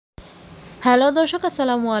Hello দর্শক,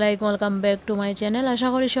 আসসালামু আলাইকুম। Welcome back to my channel. আশা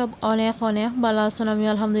করি সব অনেক অনেক ভালো আছেন। আমি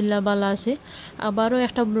আলহামদুলিল্লাহ ভালো আছি। আবারও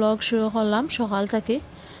একটা ব্লগ শুরু করলাম সকাল থেকে।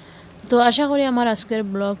 তো আশা করি আমার আজকের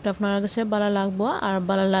ব্লগটা আপনার কাছে ভালো লাগবো, আর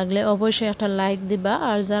ভালো লাগলে অবশ্যই একটা লাইক দিবা।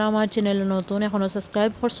 আর যারা আমার চ্যানেলে নতুন এখনও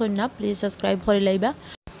সাবস্ক্রাইব করছেন না, প্লিজ সাবস্ক্রাইব করে লাইবা।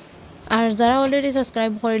 আর যারা অলরেডি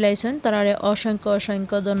সাবস্ক্রাইব করে লাইছেন তারা অসংখ্য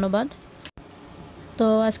অসংখ্য ধন্যবাদ। তো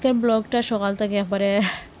আজকের ব্লগটা সকাল থেকে একবারে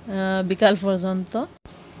বিকাল পর্যন্ত।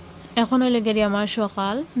 এখন হইলে গেরি আমার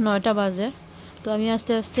সকাল 9টা বাজে। তো আমি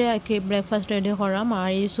আস্তে আস্তে আর কি ব্রেকফাস্ট রেডি করাম,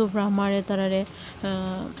 আর ইউসুফ রহমারে তারারে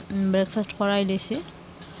ব্রেকফাস্ট করাই দিছি।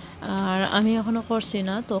 আর আমি এখনও করছি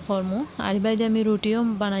না, তো কর্ম আর বাইদে আমি রুটিও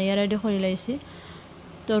বানাইয়া রেডি করে লাইছি।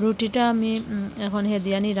 তো রুটিটা আমি এখন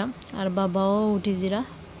হেদিয়া নিলাম, আর বাবাও উঠি জিরা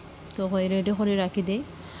তো রেডি করে রাখি দিই।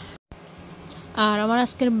 আর আমার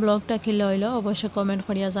আজকের ব্লগটা কি লইল অবশ্যই কমেন্ট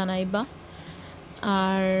করিয়া জানাইবা।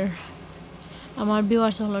 আর আমার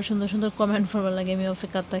ভিউয়ার্স হলো সুন্দর সুন্দর কমেন্ট করবার লাগে, আমি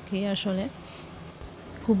অপেক্ষা থাকি, আসলে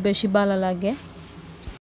খুব বেশি ভালো লাগে।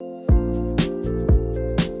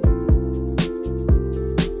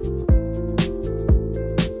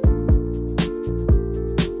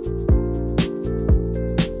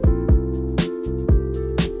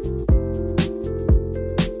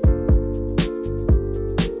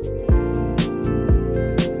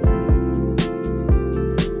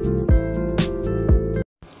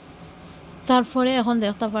 তারপরে এখন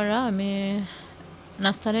দেখতে পারা আমি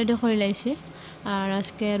নাস্তা রেডি করে লাইছি। আর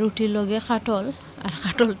আজকে রুটির লগে খাটল, আর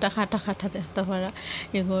খাটলটা খাটা খাটা দেখতে পারা,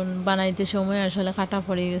 এখন বানাইতে সময় আসলে খাটা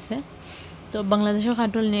পড়ে গেছে। তো বাংলাদেশের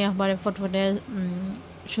খাটল নিয়ে একবারে ফটফটে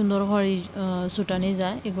সুন্দর করে ছুটানি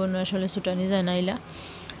যায়, এগুলো আসলে ছুটানি যায় নাইলা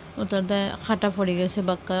ওটার দায় খাটা পড়ে গেছে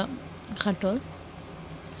বাক্কা খাটল।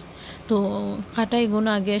 তো খাটা এগুলো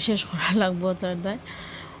আগে শেষ করা লাগবো ওটার দায়।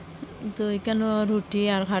 তো এখানে রুটি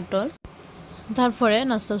আর খাটল। তারপরে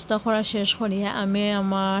নাস্তা উস্তা করা শেষ করিয়া আমি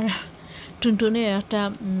আমার টুনটুনির একটা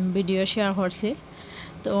ভিডিও শেয়ার করছি।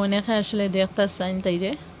 তো অনেকে আসলে দেখতে চাইন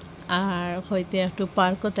তাইরে, আর হইতে একটু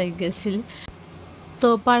পার্কও তাই গেছিল। তো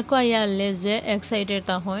পার্কও আইয়া আনলে যে এক্সাইটেড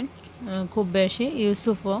তখন খুব বেশি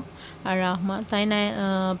ইউসুফও আর আহমা, তাই না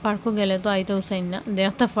পার্কও গেলে তো আইতেও চাই না,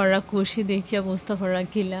 দেখতে পারা খুশি দেখিয়া বুঝতে পারা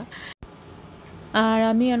কিলা। আর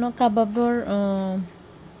আমি কাবাবর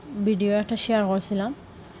ভিডিও একটা শেয়ার করছিলাম।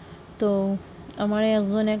 তো আমার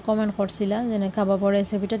একজনে কমেন্ট করছিল যে কাবাবের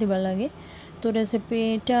রেসিপিটা দিবার লাগে। তো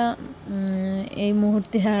রেসিপিটা এই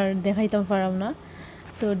মুহূর্তে আর দেখাইতাম পারাম না।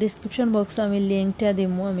 তো ডিসক্রিপশন বক্সে আমি লিঙ্কটা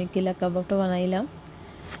দিব, আমি কিলা কাবাবটা বানাইলাম,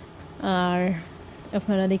 আর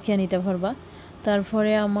আপনারা দেখিয়ে নিতে পারবা।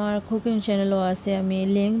 তারপরে আমার কুকিং চ্যানেলও আছে, আমি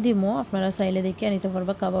লিঙ্ক দিব, আপনারা চাইলে দেখিয়ে নিতে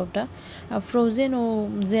পারবা কাবাবটা। আর ফ্রোজেন ও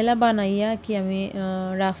জেলা বানাইয়া কি আমি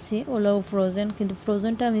রাখছি, ওগুলো ফ্রোজেন, কিন্তু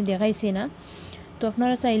ফ্রোজেনটা আমি দেখাইছি না। তো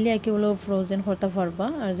আপনারা চাইলে আর কি ওগুলো ফ্রোজেন করতে পারবা,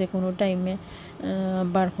 আর যে কোনো টাইমে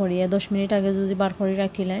বার করিয়া 10 মিনিট আগে যদি বার করে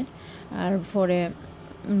রাখিলেন, আর পরে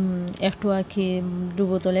একটু আর কি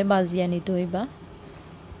ডুবোতলে বাজিয়া নিতে হইবা।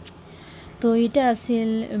 তো এটা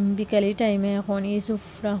আসিল বিকালি টাইমে। এখন ইউসুফ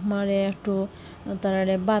রহমারে একটু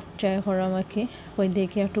তারারে ভাত ট্রাই করাম আর কি, কই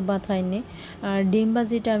দেখি একটু ভাত খাইনি। আর ডিম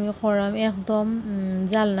বাজিটা আমি করাম একদম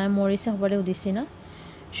জাল না, মরিচ একবারেও দিছি না,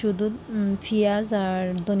 শুধু পেঁয়াজ আর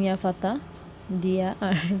ধনিয়া পাতা দিয়া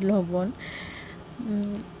আর লবণ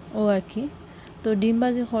ও আর কি। তো ডিম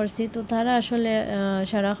বাজি করছি, তো তারা আসলে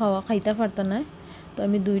সারা খাইতে পারত না। তো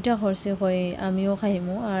আমি 2টা করছি, কই আমিও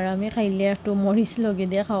খাইমু, আর আমি খাইলে একটু মরিচ লগে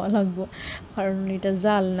দিয়ে খাওয়া লাগবো, কারণ এটা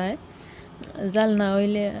জাল নাই, জাল না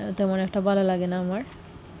হইলে তেমন একটা ভালো লাগে না আমার।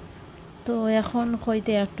 তো এখন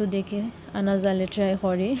কইতে একটু দেখি আনা জালে ট্রাই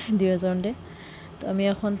করি 2জনে। তো আমি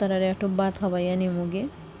এখন তারারে একটু ভাত খাবাইয়া নিমুগে।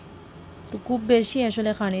 তো খুব বেশি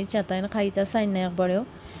আসলে খানি চাতাই না, খাইতে চাই না একবারেও।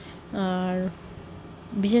 আর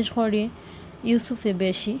বিশেষ করে ইউসুফে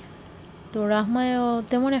বেশি, তো রাহমায়ও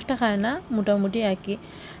তেমন একটা খায় না, মোটামুটি একই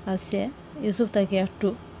আছে, ইউসুফ তাকে একটু।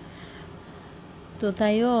 তো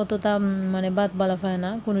তাইও অতটা মানে ভাত বালা পায় না,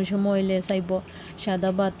 কোনো সময় হইলে চাইব সাদা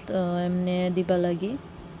ভাত এমনি দিবা লাগি,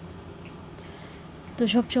 তো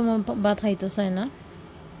সবসময় ভাত খাইতে চায় না।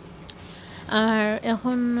 আর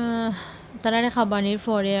এখন তারারে খাবানির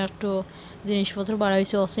পরে একটু জিনিসপত্র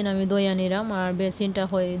বাড়াইছে, অসিন আমি দই আনিলাম, আর বেসিনটা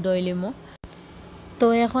হয়ে দই লিমো। তো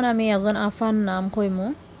এখন আমি একজন আফার নাম কইমু,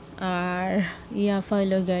 আর আফা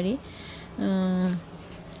হইল গাড়ি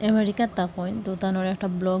আমেরিকার তাকইন। তো তানোর একটা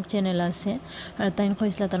ব্লগ চ্যানেল আছে, আর তাই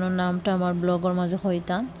কইসলা তানোর নামটা আমার ব্লগের মাঝে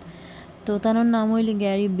হইতাম। তো তানোর নাম হইল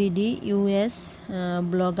Gary BD US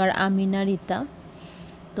blogger Amina Rita.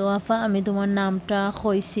 তো আফা আমি তোমার নামটা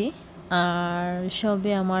কইছি, আর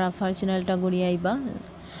সবে আমার আফার চ্যানেলটা গড়িয়ে আইবা,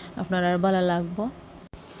 আপনার আর ভালো লাগবো।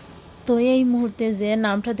 তো এই মুহূর্তে যে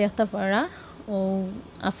নামটা দেখতে পারা ও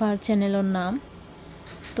আফার চ্যানেলের নাম।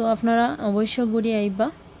 তো আপনারা অবশ্য ঘুরে আইবা।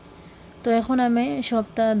 তো এখন আমি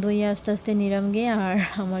সপ্তাহ ধুইয়া আস্তে আস্তে নিরাম গিয়ে আর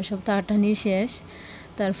আমার সপ্তাহ আটানি শেষ।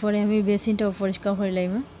 তারপরে আমি বেসিনটা পরিষ্কার করে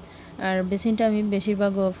লাইম। আর বেসিনটা আমি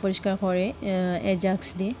বেশিরভাগ পরিষ্কার করে এজাক্স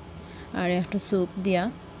দিয়ে আর একটু স্যুপ দিয়া।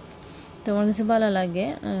 তো আমার কাছে ভালো লাগে,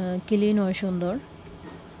 ক্লিন হয় সুন্দর।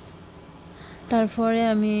 তারপরে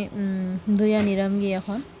আমি ধুইয়া নিরাম গিয়ে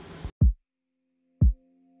এখন।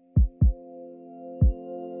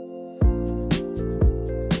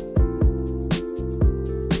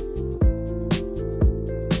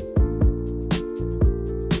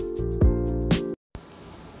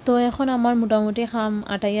 তো এখন আমার মোটামুটি খাম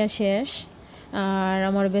আটাইয়া শেষ আর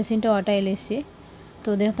আমার বেসিনটাও আটাই লেছি। তো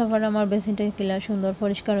দেখতে পারে আমার বেসিনটা কিলা সুন্দর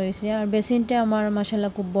পরিষ্কার হয়েছে। আর বেসিনটা আমার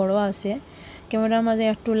মাশাআল্লাহ খুব বড় আছে। ক্যামেরার মাঝে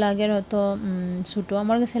একটু লাগের হয়তো ছোটো,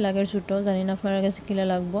 আমার কাছে লাগের ছোটো, জানি না আপনার কাছে কিলা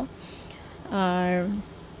লাগবো। আর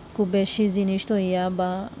খুব বেশি জিনিস তো ইয়া বা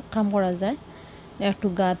কাম করা যায়, একটু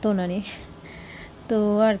গা তো নানি। তো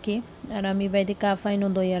আর কি, আর আমি বাইরে কাফাইনো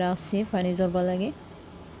দইয়া রাখছি পানি জরবা লাগে।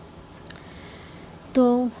 তো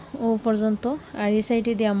ও পর্যন্ত। আর এই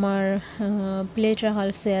সাইডে দিয়ে আমার প্লেট রাখার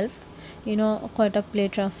সেলফ, কয়টা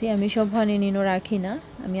প্লেট রাখছি। আমি সব পানি নিনো রাখি না,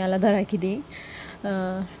 আমি আলাদা রাখি দিই।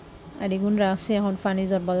 আর এগুন রাখছি এখন পানি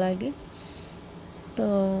জরবা লাগে। তো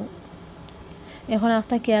এখন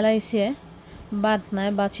একটা খেয়াল আইসে ভাত নাই,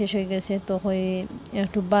 ভাত শেষ হয়ে গেছে। তো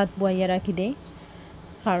একটু ভাত বইয়া রাখি দেই,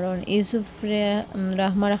 কারণ ইউসুফরে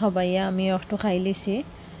রাহমারা খাবাইয়া আমি একটু খাই লিছি।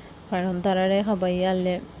 কারণ তারারে খাবাইয়া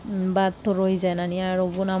আনলে ভাত তো রয়ে যায় না, আর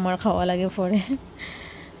ওগুন আমার খাওয়া লাগে পরে।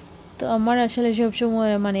 তো আমার আসলে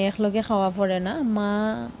সবসময় মানে একলগে খাওয়া পড়ে না। মা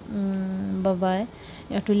বাবাই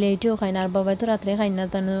একটু লেটেও খায় না, আর বাবাই তো রাত্রে খাই না,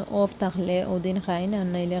 তার অফ থাকলে ওদিন খাই না,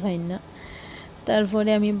 নাইলে খাই না। তারপরে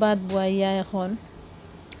আমি ভাত বইয়া এখন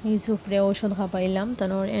ইউসুফরে ওষুধ খাপাইলাম,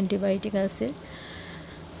 তার অ্যান্টিবায়োটিক আছে।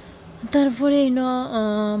 তারপরে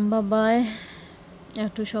বাবাই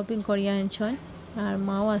একটু শপিং করিয়া আনছেন আর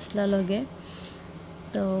মাও আসলা লগে।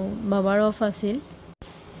 তো বাবার অফ আছিল।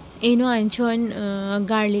 আনছেন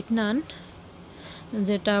গার্লিক নান,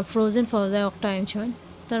 যেটা ফ্রোজেন পাওয়া যায়, একটা আনছেন।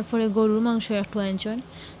 তারপরে গরুর মাংস একটু আনছেন।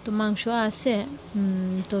 তো মাংস আছে,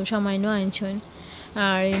 তো সামান্য আনছেন।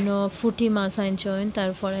 আর ফুটি মাছ আনছেন,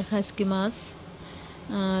 তারপরে খাসকি মাছ,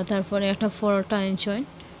 তারপরে একটা পরোটা আনছেন।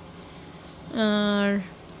 আর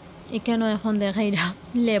এখানেও এখন দেখাইরা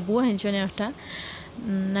লেবু আনছেন একটা,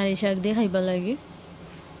 নারী শাক দিয়ে খাইবা লাগে।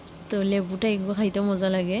 তো লেবুটা এগুলো খাইতে মজা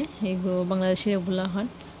লাগে, এগুলো বাংলাদেশের লেবুলা হন।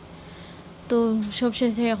 তো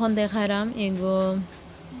সবশেষে এখন দেখাইলাম এগো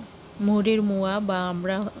মুড়ির মুয়া, বা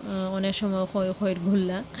আমরা অনেক সময় খয়ের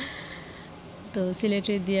গুল্লা। তো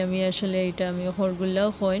সিলেটে দিয়ে আমি আসলে এটা আমি খড়গুল্লাও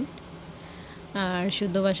খয়েন, আর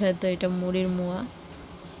শুদ্ধ ভাষায় তো এটা মুড়ির মুয়া।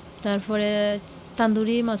 তারপরে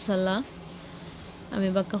তান্দুরি মশলা আমি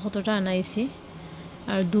বাক্কা কতটা আনাইছি।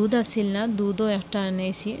 আর দুধ আসিল না, দুধও একটা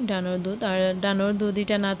আনাইছি, ডানোর দুধ। আর ডানোর দুধ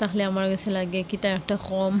এটা না থাকলে আমার কাছে লাগে কি তা একটা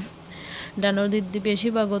কম। ডানোর দুধ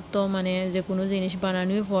বেশিরভাগত তো মানে যে কোনো জিনিস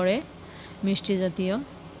বানানোই পড়ে মিষ্টি জাতীয়।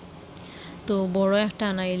 তো বড় একটা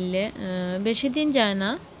আনাইলে বেশি দিন যায় না,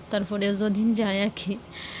 তারপরে যদিন যায় আর কি।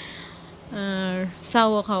 আর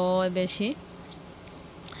চাও খাওয়া হয় বেশি।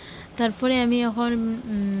 তারপরে আমি এখন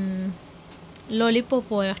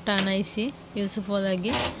ললিপপও একটা আনাইছি ইউসুফও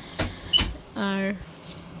লাগে। আর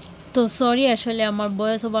তো সরি আসলে আমার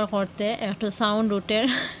বয়স ওভার করতে একটু সাউন্ড উঠের।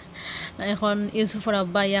 এখন ইউসুফর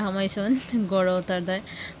আব্বা ইয়া হামাইছেন গড়ও, তার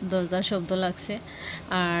দরজার শব্দ লাগছে।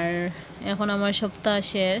 আর এখন আমার সপ্তাহ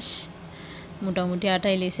শেষ, মোটামুটি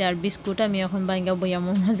আটাই লিছে। আর বিস্কুট আমি এখন বাইঙ্গা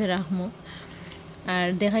বইয়ামোর মাঝে রাখবো। আর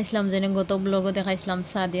দেখাইছিলাম যেন গত ব্লগও দেখাইছিলাম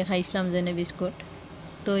চা দিয়ে খাইছিলাম যেন বিস্কুট।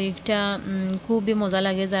 তো এটা খুবই মজা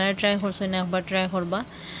লাগে, যারা ট্রাই করছে না একবার ট্রাই করবা।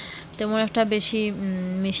 তেমন একটা বেশি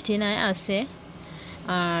মিষ্টি নাই আছে,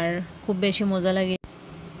 আর খুব বেশি মজা লাগে।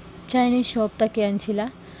 চাইনিজ সবটাকে আনছিলা,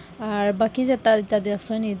 আর বাকি যে তা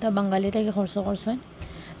দেখছেন এটা বাঙালি থেকে খরচ করছেন।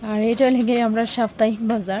 আর এটা লেগে আমরা সাপ্তাহিক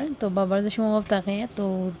বাজার, তো বাবার যে সময় থাকে তো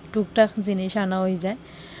টুকটাক জিনিস আনা হয়ে যায়।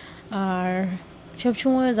 আর সব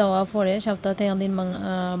সময় যাওয়া পড়ে, সপ্তাহে একদিন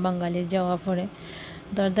বাঙালির যাওয়া পড়ে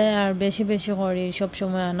দাদায়। আর বেশি বেশি করে সব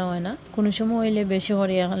সময় আনা হয় না, কোনো সময় হইলে বেশি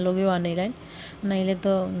করে লগেও আনিলেন, নাইলে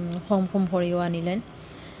তো কম কম করেও আনিলেন।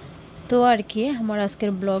 তো আর কি আমার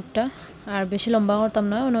আজকের ব্লগটা আর বেশি লম্বা করতাম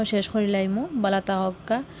না, অন্য শেষ করি লাইমু। বালা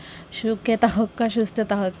তাহক্কা, সুখে তাহক্কা, সুস্থে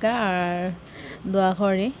তাহক্কা। আর দোয়া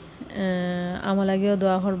করি আমার লাগেও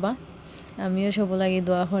দোয়া করবা, আমিও সব লাগি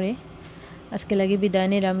দোয়া করি। আজকে লাগি বিদায়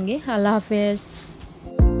নিলাম গি, আল্লাহ হাফেজ।